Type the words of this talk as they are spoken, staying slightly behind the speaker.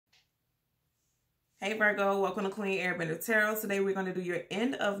Hey Virgo, welcome to Queen Airbender Tarot. Today we're going to do your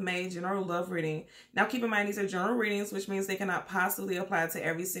end of May general love reading. Now keep in mind these are general readings, which means they cannot possibly apply to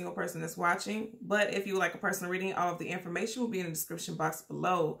every single person that's watching. But if you would like a personal reading, all of the information will be in the description box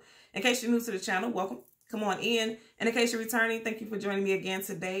below. In case you're new to the channel, welcome. Come on in. And in case you're returning, thank you for joining me again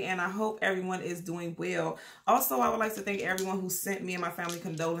today. And I hope everyone is doing well. Also, I would like to thank everyone who sent me and my family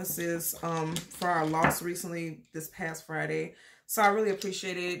condolences for our loss recently this past Friday. So I really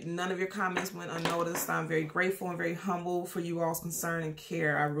appreciate it. None of your comments went unnoticed. I'm very grateful and very humble for you all's concern and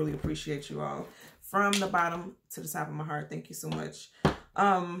care. I really appreciate you all. From the bottom to the top of my heart, thank you so much.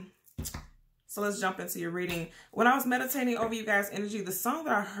 So let's jump into your reading. When I was meditating over you guys' energy, the song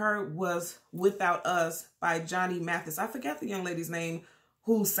that I heard was Without Us by Johnny Mathis. I forget the young lady's name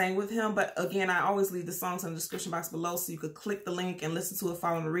who sang with him, but again, I always leave the songs in the description box below so you could click the link and listen to it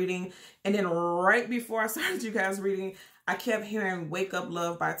following the reading. And then right before I started you guys reading, I kept hearing Wake Up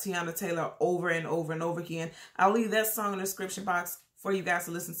Love by Tiana Taylor over and over and over again. I'll leave that song in the description box for you guys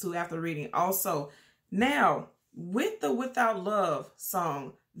to listen to after the reading. Also, now, with the Without Love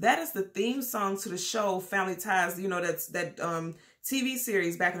song, that is the theme song to the show Family Ties. You know, that's that TV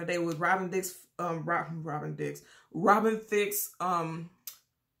series back in the day with Robin Thicke's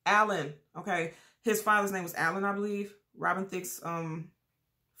Alan. Okay, his father's name was Alan, I believe. Robin Thicke's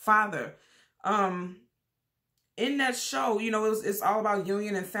father. In that show, you know, it's all about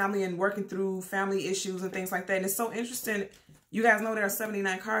union and family and working through family issues and things like that. And it's so interesting. You guys know there are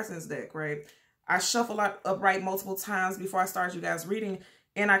 79 cards in this deck, right? I shuffled upright multiple times before I started you guys reading.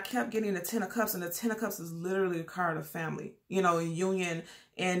 And I kept getting the 10 of Cups. And the 10 of Cups is literally a card of family, you know, and union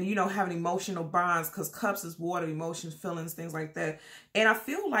and, you know, having emotional bonds. Because Cups is water, emotions, feelings, things like that. And I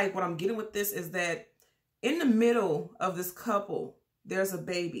feel like what I'm getting with this is that in the middle of this couple, there's a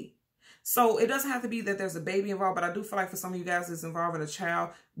baby. So it doesn't have to be that there's a baby involved, but I do feel like for some of you guys it's involving a child.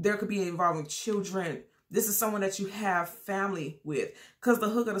 There could be involving children. This is someone that you have family with. Because the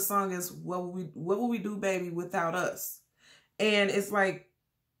hook of the song is, what will we do, baby, without us? And it's like,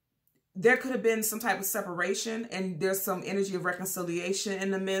 there could have been some type of separation and there's some energy of reconciliation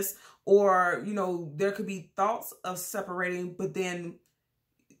in the midst. Or, you know, there could be thoughts of separating, but then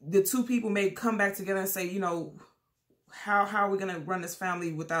the two people may come back together and say, you know, how are we going to run this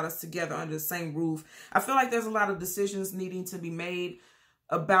family without us together under the same roof? I feel like there's a lot of decisions needing to be made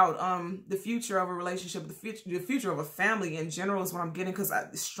about the future of a relationship, the future of a family in general is what I'm getting, because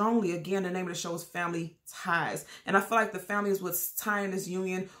strongly, again, the name of the show is Family Ties. And I feel like the family is what's tying this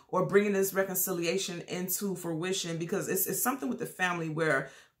union or bringing this reconciliation into fruition, because it's something with the family where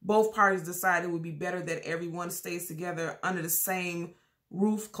both parties decide it would be better that everyone stays together under the same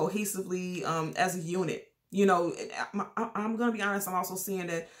roof cohesively as a unit. You know, I'm going to be honest, I'm also seeing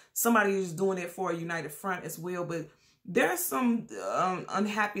that somebody is doing it for a united front as well. But there's some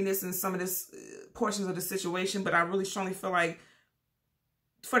unhappiness in some of this portions of the situation. But I really strongly feel like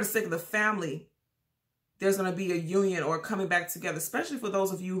for the sake of the family, there's going to be a union or coming back together, especially for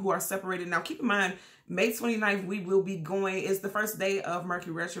those of you who are separated. Now, keep in mind, May 29th, we will be going, it's the first day of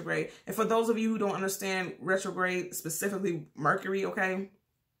Mercury retrograde. And for those of you who don't understand retrograde, specifically Mercury, okay,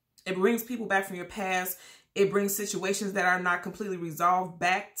 it brings people back from your past. It brings situations that are not completely resolved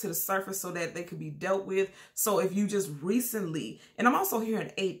back to the surface so that they could be dealt with. So if you just recently, and I'm also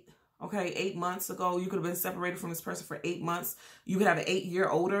hearing 8 months ago, you could have been separated from this person for 8 months. You could have an 8-year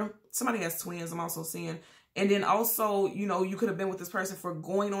older. Somebody has twins, I'm also seeing. And then also, you know, you could have been with this person for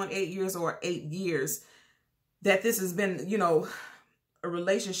going on 8 years or 8 years. That this has been, you know, a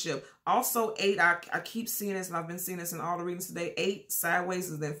relationship. Also 8, I keep seeing this, and I've been seeing this in all the readings today. 8 sideways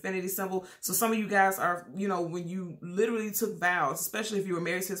is the infinity symbol. So some of you guys are, you know, when you literally took vows, especially if you were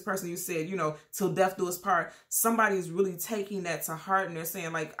married to this person, you said, you know, till death do us part. Somebody is really taking that to heart, and they're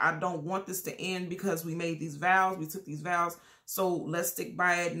saying, like, I don't want this to end because we made these vows, we took these vows, so let's stick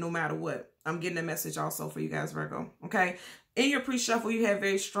by it no matter what. I'm getting a message also for you guys, Virgo. Okay. In your pre-shuffle, you had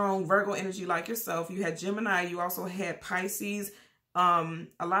very strong Virgo energy like yourself. You had Gemini. You also had Pisces. A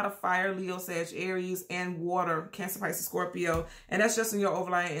lot of fire, Leo, Sag, Aries, and water, Cancer, Pisces, Scorpio. And that's just in your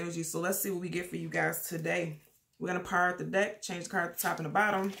overlying energy. So let's see what we get for you guys today. We're going to power out the deck, change the card at the top and the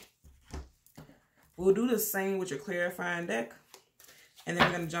bottom. We'll do the same with your clarifying deck. And then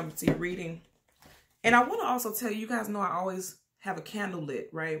we're going to jump into your reading. And I want to also tell you, you guys know I always have a candle lit,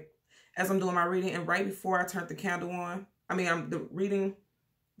 right? As I'm doing my reading. And right before I turn the candle on,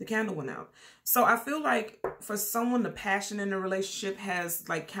 the candle went out. So I feel like for someone, the passion in the relationship has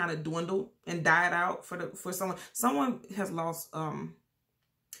like kind of dwindled and died out for someone. Someone has lost, I'm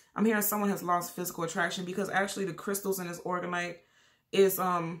hearing someone has lost physical attraction, because actually the crystals in this organite is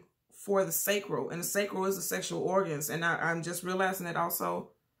for the sacral, and the sacral is the sexual organs. And I'm just realizing that also.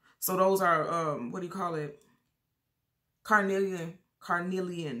 So those are, what do you call it?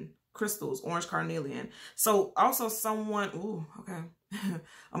 Carnelian crystals, orange carnelian. So also someone, ooh, okay.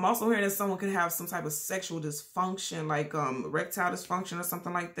 I'm also hearing that someone could have some type of sexual dysfunction, like erectile dysfunction or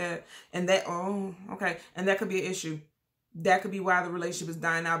something like that. And that, oh, okay. And that could be an issue. That could be why the relationship is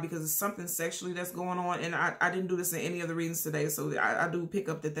dying out, because it's something sexually that's going on. And I didn't do this in any of the readings today, so I do pick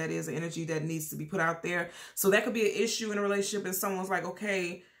up that is an energy that needs to be put out there. So that could be an issue in a relationship, and someone's like,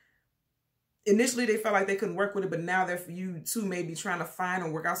 okay, initially they felt like they couldn't work with it, but now that you two may be trying to find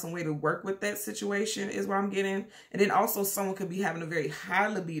and work out some way to work with that situation is what I'm getting. And then also someone could be having a very high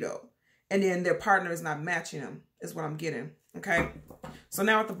libido, and then their partner is not matching them is what I'm getting. Okay. So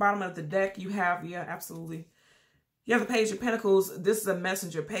now at the bottom of the deck, you have, yeah, absolutely. You have the Page of Pentacles. This is a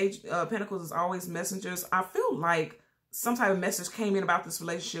messenger. Page Pentacles is always messengers. I feel like some type of message came in about this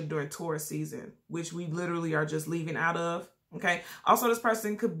relationship during Taurus season, which we literally are just leaving out of. Okay. Also, this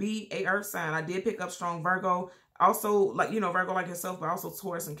person could be a earth sign. I did pick up strong Virgo. Also, like, you know, Virgo like yourself, but also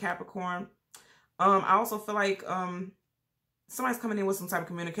Taurus and Capricorn. I also feel like somebody's coming in with some type of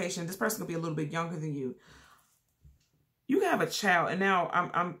communication. This person could be a little bit younger than you. You have a child, and now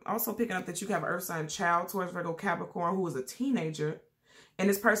I'm also picking up that you have an earth sign child, Taurus, Virgo, Capricorn, who is a teenager, and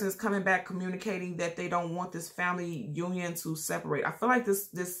this person is coming back communicating that they don't want this family union to separate. I feel like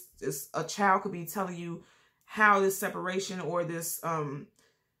this a child could be telling you how this separation or this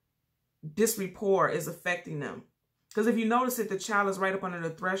disrapport is affecting them. Because if you notice it, the child is right up under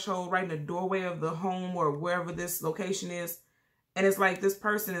the threshold, right in the doorway of the home or wherever this location is, and it's like this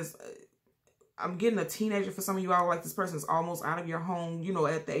person is. I'm getting a teenager for some of you all, like this person is almost out of your home, you know,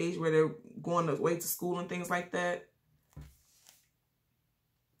 at the age where they're going away to school and things like that.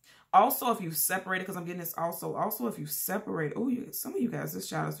 Also, if you separate, because I'm getting this also if you separate, oh, some of you guys, this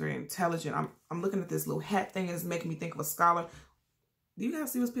child is very intelligent. I'm looking at this little hat thing and it's making me think of a scholar. Do you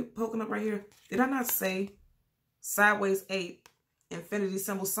guys see what's poking up right here? Did I not say sideways 8, infinity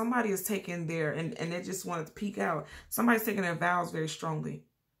symbol? Somebody is taking their, and they just wanted to peek out. Somebody's taking their vows very strongly.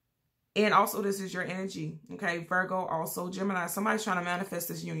 And also, this is your energy, okay? Virgo, also Gemini. Somebody's trying to manifest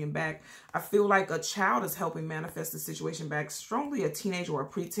this union back. I feel like a child is helping manifest the situation back. Strongly a teenager or a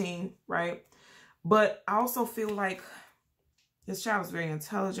preteen, right? But I also feel like this child is very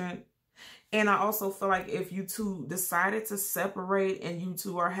intelligent. And I also feel like if you two decided to separate and you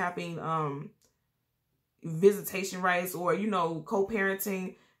two are having visitation rights or, you know,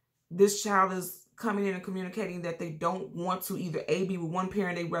 co-parenting, this child is coming in and communicating that they don't want to either A, be with one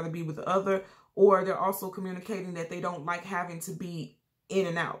parent, they'd rather be with the other, or they're also communicating that they don't like having to be in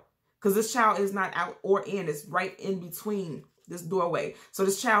and out. Because this child is not out or in, it's right in between this doorway. So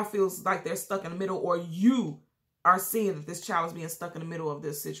this child feels like they're stuck in the middle, or you are seeing that this child is being stuck in the middle of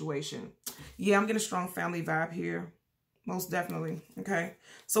this situation. Yeah, I'm getting a strong family vibe here. Most definitely. Okay.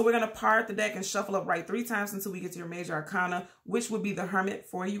 So we're going to part the deck and shuffle up right 3 times until we get to your major arcana, which would be the Hermit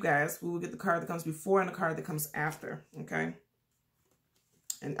for you guys. We will get the card that comes before and the card that comes after. Okay.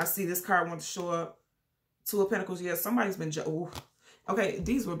 And I see this card wants to show up. 2 of Pentacles. Yeah, somebody's been... Ooh. Okay.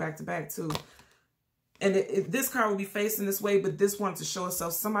 These were back to back too. And this card will be facing this way, but this wanted to show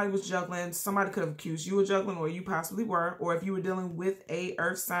itself. Somebody was juggling. Somebody could have accused you of juggling, or you possibly were. Or if you were dealing with a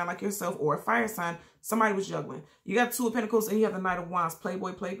earth sign like yourself or a fire sign, somebody was juggling. You got 2 of Pentacles and you have the Knight of Wands,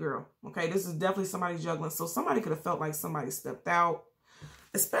 playboy, playgirl. Okay, this is definitely somebody juggling. So somebody could have felt like somebody stepped out.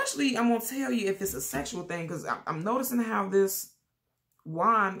 Especially, I'm going to tell you if it's a sexual thing, because I'm noticing how this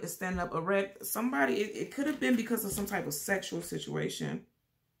wand is standing up erect. Somebody, it could have been because of some type of sexual situation.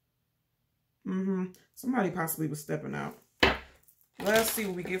 Somebody possibly was stepping out. Let's see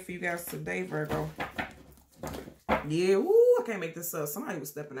what we get for you guys today, Virgo. Yeah, ooh, I can't make this up. Somebody was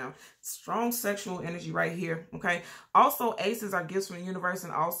stepping out. Strong sexual energy right here, okay? Also, aces are gifts from the universe,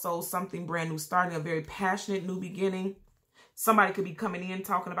 and also something brand new, starting a very passionate new beginning. Somebody could be coming in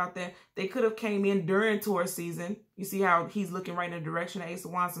talking about that. They could have came in during Taurus season. You see how he's looking right in the direction of Ace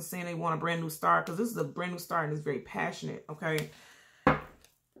of Wands and saying they want a brand new start, because this is a brand new start and it's very passionate, okay?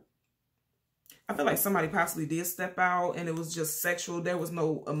 I feel like somebody possibly did step out and it was just sexual. There was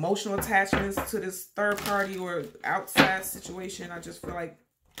no emotional attachments to this third party or outside situation. I just feel like,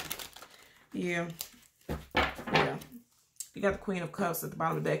 yeah. You got the Queen of Cups at the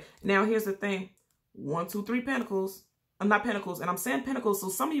bottom of the deck. Now, here's the thing. 1, 2, 3 Pentacles. I'm not Pentacles, and I'm saying Pentacles. So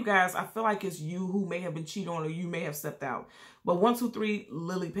some of you guys, I feel like it's you who may have been cheated on, or you may have stepped out. But 1, 2, 3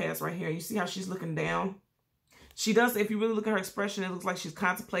 Lily pass right here. You see how she's looking down? She does, if you really look at her expression, it looks like she's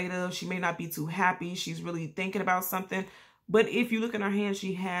contemplative. She may not be too happy. She's really thinking about something. But if you look in her hand,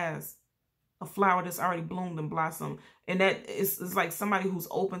 she has a flower that's already bloomed and blossomed. And that is like somebody who's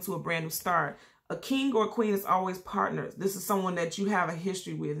open to a brand new start. A king or a queen is always partners. This is someone that you have a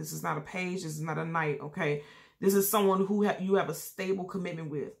history with. This is not a page. This is not a knight, okay? This is someone who you have a stable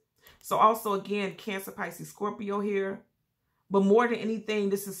commitment with. So also, again, Cancer, Pisces, Scorpio here. But more than anything,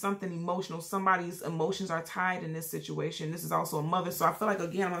 this is something emotional. Somebody's emotions are tied in this situation. This is also a mother. So I feel like,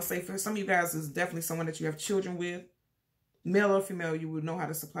 again, I'm going to say for some of you guys, it's definitely someone that you have children with. Male or female, you would know how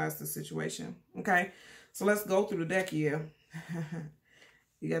to supply this situation. Okay? So let's go through the deck here.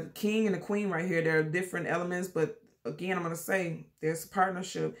 You got the king and the queen right here. There are different elements, but again, I'm going to say there's a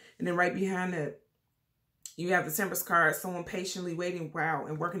partnership. And then right behind that, you have the Temperance card, someone patiently waiting, wow,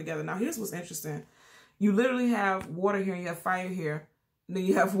 and working together. Now, here's what's interesting. You literally have water here and you have fire here. And then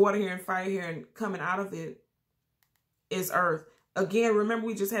you have water here and fire here, and coming out of it is earth. Again, remember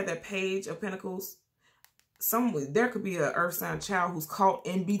we just had that page of pentacles. There could be an earth sign child who's caught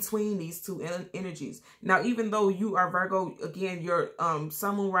in between these two energies. Now, even though you are Virgo, again, your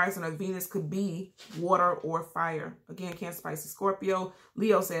sun, moon, rising, or Venus could be water or fire. Again, Cancer, Pisces, Scorpio,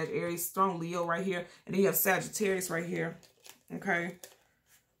 Leo, Sag, Aries, strong Leo right here. And then you have Sagittarius right here. Okay.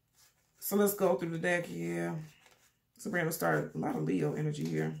 So let's go through the deck. Yeah. So we're going to start a lot of Leo energy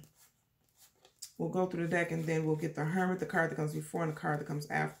here. We'll go through the deck and then we'll get the Hermit, the card that comes before, and the card that comes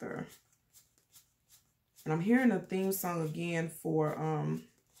after. And I'm hearing a theme song again for, I'm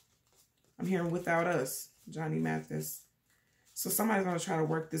hearing Without Us, Johnny Mathis. So somebody's going to try to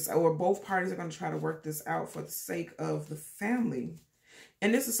work this, or both parties are going to try to work this out for the sake of the family.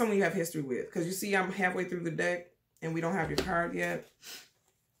 And this is someone you have history with, because you see I'm halfway through the deck and we don't have your card yet.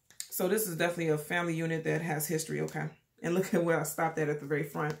 So this is definitely a family unit that has history, okay? And look at where I stopped at the very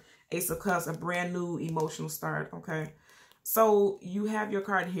front. Ace of Cups, a brand new emotional start, okay? So you have your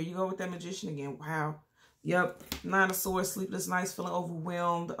card here. You go with that Magician again. Wow. Yep. Nine of Swords, sleepless nights, feeling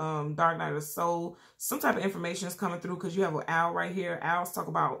overwhelmed, dark night of the soul. Some type of information is coming through because you have an owl right here. Owls talk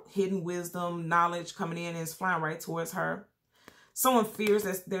about hidden wisdom, knowledge coming in, and it's flying right towards her. Someone fears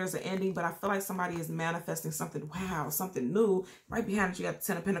that there's an ending, but I feel like somebody is manifesting something, wow, something new. Right behind it, you got the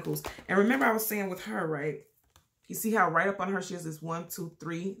Ten of Pentacles. And remember I was saying with her, right? You see how right up on her, she has this 1, 2,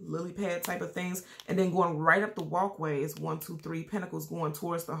 3 lily pad type of things. And then going right up the walkway is 1, 2, 3 pentacles going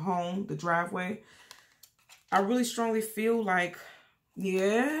towards the home, the driveway. I really strongly feel like,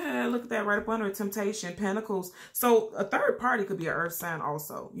 yeah, look at that right up under Temptation, Pentacles. So a third party could be an earth sign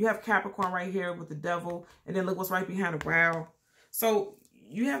also. You have Capricorn right here with the Devil. And then look what's right behind it. Wow. So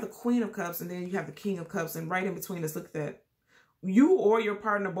you have the Queen of Cups and then you have the King of Cups. And right in between us, look at that. You or your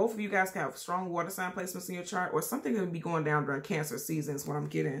partner, both of you guys can have strong water sign placements in your chart, or something going to be going down during Cancer season is what I'm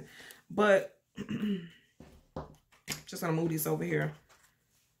getting. But just going to move these over here.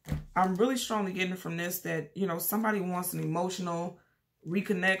 I'm really strongly getting from this that, you know, somebody wants an emotional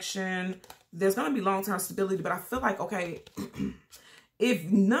reconnection. There's going to be long-term stability, but I feel like, okay, if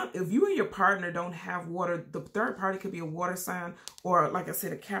you and your partner don't have water, the third party could be a water sign, or like I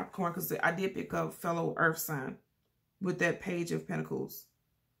said, a Capricorn, because I did pick up fellow earth sign with that Page of Pentacles.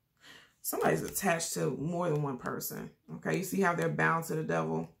 Somebody's attached to more than one person. Okay, you see how they're bound to the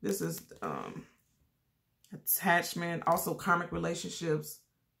Devil. This is attachment, also karmic relationships,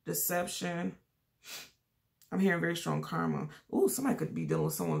 deception. I'm hearing very strong karma. Ooh, somebody could be dealing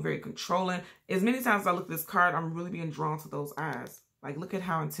with someone very controlling. As many times as I look at this card, I'm really being drawn to those eyes. Like, look at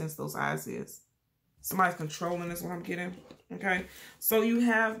how intense those eyes is. Somebody's controlling is what I'm getting. Okay. So you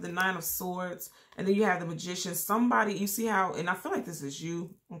have the Nine of Swords, and then you have the Magician. Somebody, you see how, and I feel like this is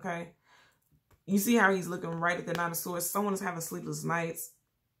you. Okay. You see how he's looking right at the Nine of Swords. Someone is having sleepless nights.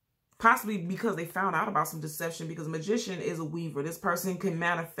 Possibly because they found out about some deception, because Magician is a weaver. This person can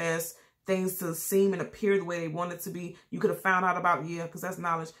manifest things to seem and appear the way they want it to be. You could have found out about, yeah, because that's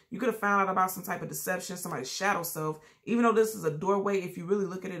knowledge. You could have found out about some type of deception, somebody's shadow self. Even though this is a doorway, if you really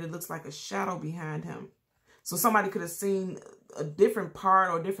look at it, it looks like a shadow behind him. So somebody could have seen a different part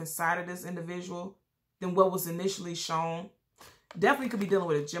or a different side of this individual than what was initially shown. Definitely could be dealing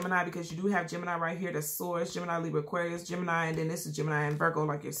with a Gemini, because you do have Gemini right here. That's Swords, Gemini, Libra, Aquarius, Gemini, and then this is Gemini and Virgo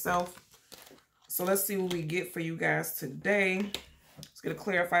like yourself. So let's see what we get for you guys today. Let's get a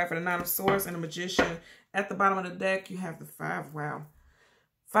clarifier for the Nine of Swords and the Magician. At the bottom of the deck, you have the Five. Wow.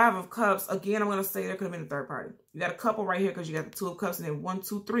 Five of Cups. Again, I'm going to say there could have been a third party. You got a couple right here because you got the Two of Cups and then 1,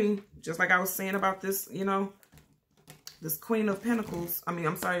 2, 3. Just like I was saying about this, you know, this Queen of Pentacles. I mean,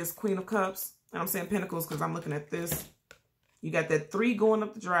 I'm sorry, this Queen of Cups. And I'm saying Pentacles because I'm looking at this. You got that 3 going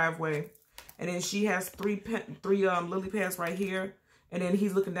up the driveway. And then she has three lily pads right here. And then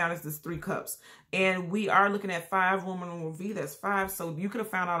he's looking down at this 3 cups. And we are looking at 5, Roman numeral V. That's 5. So you could have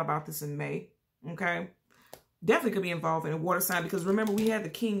found out about this in May. Okay. Definitely could be involved in a water sign. Because remember, we had the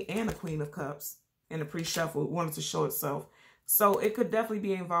King and the Queen of Cups in the pre-shuffle. It wanted to show itself. So it could definitely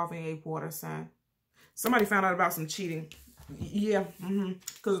be involving a water sign. Somebody found out about some cheating. Yeah.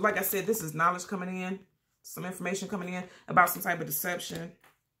 Because like I said, this is knowledge coming in. Some information coming in about some type of deception.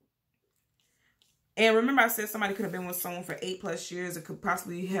 And remember I said somebody could have been with someone for 8+ years. It could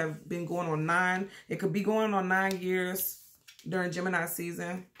possibly have been going on 9. It could be going on 9 years during Gemini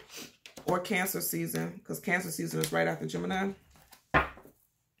season or Cancer season. Because Cancer season is right after Gemini.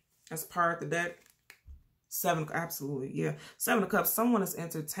 That's part of the deck. 7, absolutely, yeah. 7 of Cups, someone is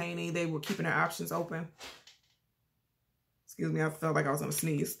entertaining. They were keeping their options open. Excuse me, I felt like I was going to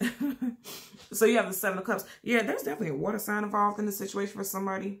sneeze. So you have the 7 of Cups. Yeah, there's definitely a water sign involved in this situation for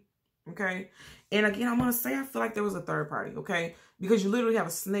somebody. Okay. And again, I'm going to say I feel like there was a third party. Okay. Because you literally have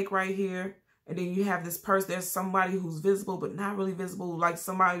a snake right here. And then you have this person. There's somebody who's visible but not really visible. Like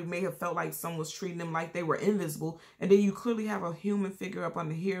somebody may have felt like someone was treating them like they were invisible. And then you clearly have a human figure up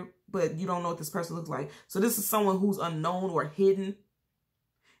under here. But you don't know what this person looks like. So this is someone who's unknown or hidden.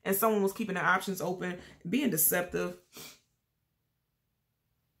 And someone was keeping their options open. Being deceptive.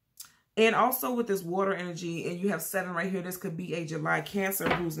 And also with this water energy, and you have 7 right here, this could be a July Cancer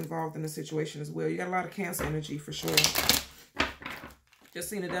who's involved in the situation as well. You got a lot of Cancer energy for sure. Just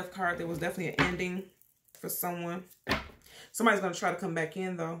seeing the Death card, there was definitely an ending for someone. Somebody's going to try to come back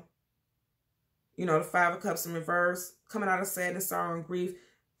in though. You know, the 5 of Cups in reverse, coming out of sadness, sorrow, and grief.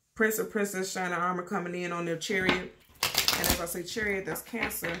 Prince or Princess shining armor coming in on their chariot. And as I say chariot, that's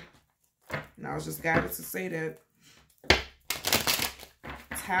Cancer. And I was just guided to say that.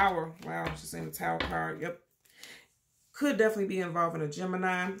 Tower. Wow, I'm just saying the Tower card. Yep. Could definitely be involving a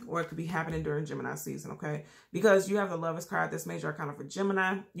Gemini, or it could be happening during Gemini season, okay? Because you have the Lovers card, that's major arcana for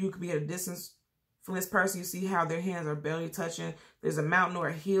Gemini. You could be at a distance from this person. You see how their hands are barely touching. There's a mountain or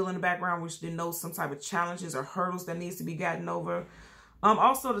a hill in the background, which denotes some type of challenges or hurdles that needs to be gotten over.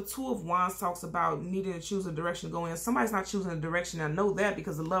 Also, the 2 of Wands talks about needing to choose a direction to go in. Somebody's not choosing a direction. I know that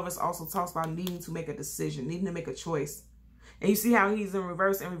because the Lovers also talks about needing to make a decision, needing to make a choice. And you see how he's in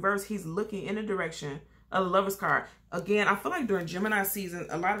reverse. In reverse, he's looking in the direction of the Lovers card. Again, I feel like during Gemini season,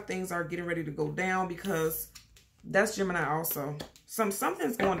 a lot of things are getting ready to go down because that's Gemini also.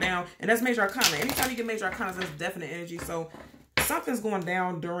 Something's going down, and that's major arcana. Anytime you get major arcana, that's definite energy. So something's going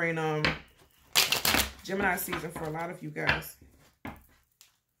down during Gemini season for a lot of you guys.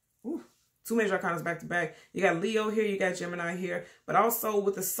 Ooh, 2 major arcanas back to back. You got Leo here, you got Gemini here. But also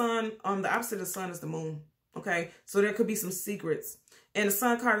with the sun, the opposite of the sun is the moon. Okay, so there could be some secrets. And the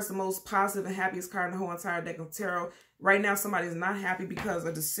Sun card is the most positive and happiest card in the whole entire deck of tarot. Right now, somebody's not happy because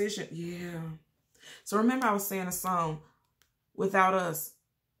a decision. Yeah. So remember I was saying a song, without us,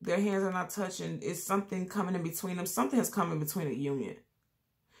 their hands are not touching. It's something coming in between them. Something has come in between a union.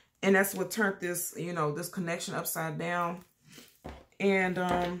 And that's what turned this, you know, this connection upside down.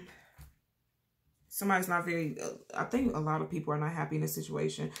 And somebody's not very, I think a lot of people are not happy in this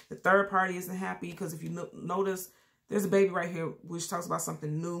situation. The third party isn't happy because if you notice, there's a baby right here which talks about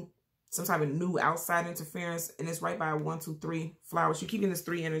something new, some type of new outside interference, and it's right by 1, 2, 3 flowers. You're keeping this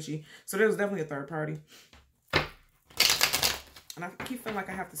 3 energy. So there's definitely a third party. And I keep feeling like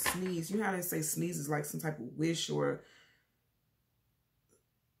I have to sneeze. You know how they say sneeze is like some type of wish or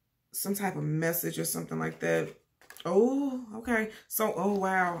some type of message or something like that. Oh, okay. So, oh,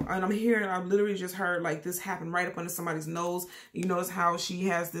 wow. And I'm hearing, I literally just heard like this happen right up under somebody's nose. You notice how she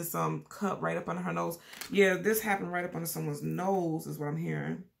has this cup right up under her nose. Yeah, this happened right up under someone's nose is what I'm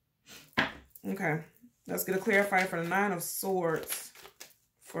hearing. Okay. Let's get a clarifier for the 9 of Swords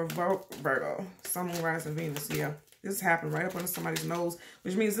for Virgo. Sun, Moon, Rising, Venus. Yeah. This happened right up under somebody's nose,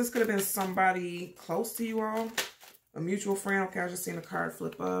 which means this could have been somebody close to you all. A mutual friend. Okay, I just seen the card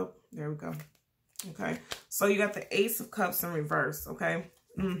flip up. There we go. Okay, so you got the Ace of Cups in reverse, okay?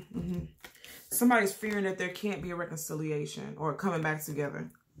 Somebody's fearing that there can't be a reconciliation or coming back together,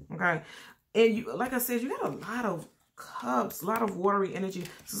 okay? And you, like I said, you got a lot of cups, a lot of watery energy.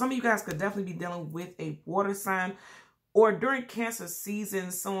 So some of you guys could definitely be dealing with a water sign, or during Cancer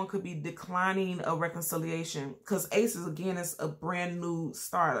season, someone could be declining a reconciliation because Aces, again, is a brand new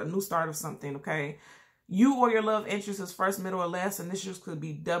start, a new start of something, okay? You or your love interest is first, middle, or last. Initials could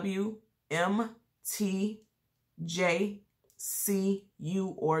be W, M, T, J, C,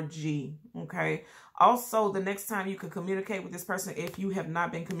 U, or G, okay? Also, the next time you can communicate with this person, if you have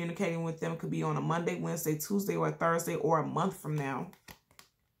not been communicating with them, could be on a Monday, Wednesday, Tuesday, or Thursday, or a month from now.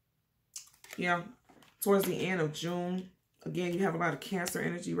 Yeah, towards the end of June. Again, you have a lot of Cancer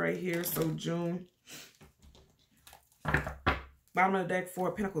energy right here, so June. Bottom of the deck, 4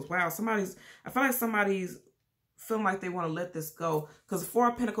 of Pentacles. Wow, I feel like somebody's feeling like they want to let this go. Because 4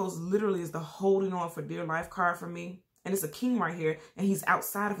 of Pentacles literally is the holding on for dear life card for me. And it's a king right here. And he's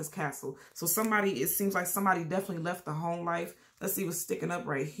outside of his castle. So it seems like somebody definitely left the home life. Let's see what's sticking up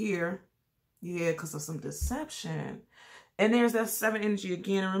right here. Yeah, because of some deception. And there's that 7 energy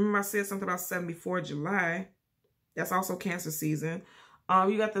again. And remember I said something about 7 before July. That's also Cancer season.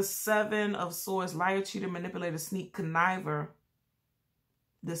 You got the 7 of Swords, liar, cheater, manipulator, sneak, conniver,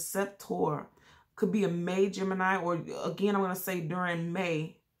 deceptor. Could be a May Gemini, or again, I'm going to say during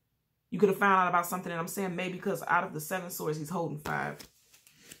May. You could have found out about something, and I'm saying May because out of the 7 swords, he's holding 5.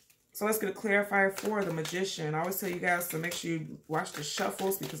 So let's get a clarifier for the Magician. I always tell you guys to make sure you watch the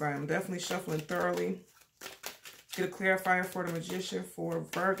shuffles because I am definitely shuffling thoroughly. Let's get a clarifier for the Magician for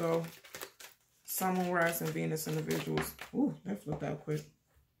Virgo, Sun, Moon, Rising, Venus individuals. Ooh, that flipped out quick.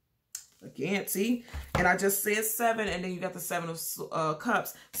 Again, see? And I just said 7, and then you got the 7 of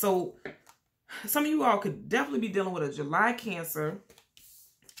Cups. So some of you all could definitely be dealing with a July Cancer.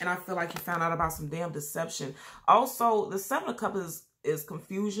 And I feel like you found out about some damn deception. Also, the 7 of Cups is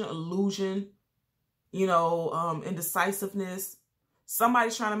confusion, illusion, you know, indecisiveness.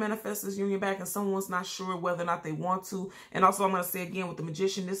 Somebody's trying to manifest this union back and someone's not sure whether or not they want to. And also, I'm going to say again with the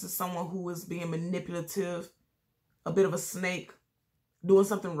Magician, this is someone who is being manipulative, a bit of a snake, doing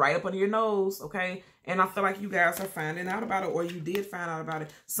something right up under your nose, okay? And I feel like you guys are finding out about it, or you did find out about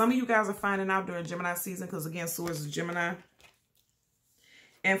it. Some of you guys are finding out during Gemini season because, again, Swords is Gemini.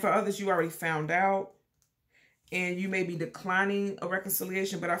 And for others, you already found out. And you may be declining a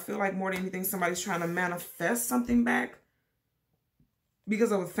reconciliation. But I feel like more than anything, somebody's trying to manifest something back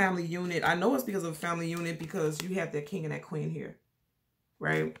because of a family unit. I know it's because of a family unit because you have that king and that queen here,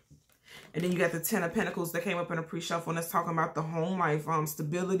 right? And then you got the 10 of Pentacles that came up in a pre-shuffle. And that's talking about the home life,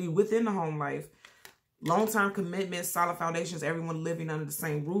 stability within the home life. Long-term commitment, solid foundations, everyone living under the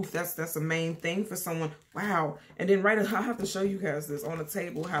same roof. That's a main thing for someone. Wow. And then I have to show you guys this on the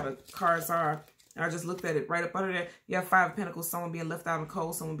table, how the cards are. And I just looked at it right up under there. You have 5 of Pentacles, someone being left out in the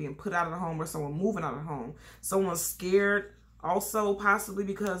cold, someone being put out of the home, or someone moving out of the home. Someone's scared also, possibly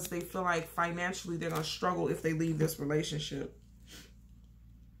because they feel like financially they're going to struggle if they leave this relationship.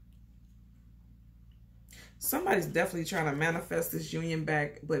 Somebody's definitely trying to manifest this union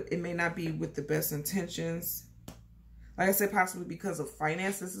back, but it may not be with the best intentions. Like I said, possibly because of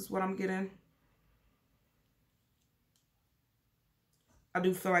finances is what I'm getting. I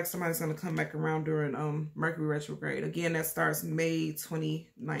do feel like somebody's going to come back around during Mercury retrograde. Again, that starts May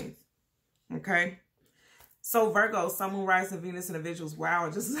 29th. Okay? So Virgo, Sun, Moon, Rising, Venus individuals. Wow,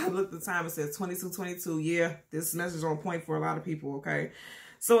 just as I looked at the time, it says 2222. Yeah, this message is on point for a lot of people, okay?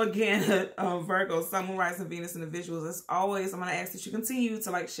 So again, Virgo, Sun, Moon, Rising, Venus individuals. As always, I'm going to ask that you continue to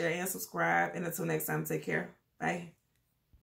like, share, and subscribe. And until next time, take care. Bye.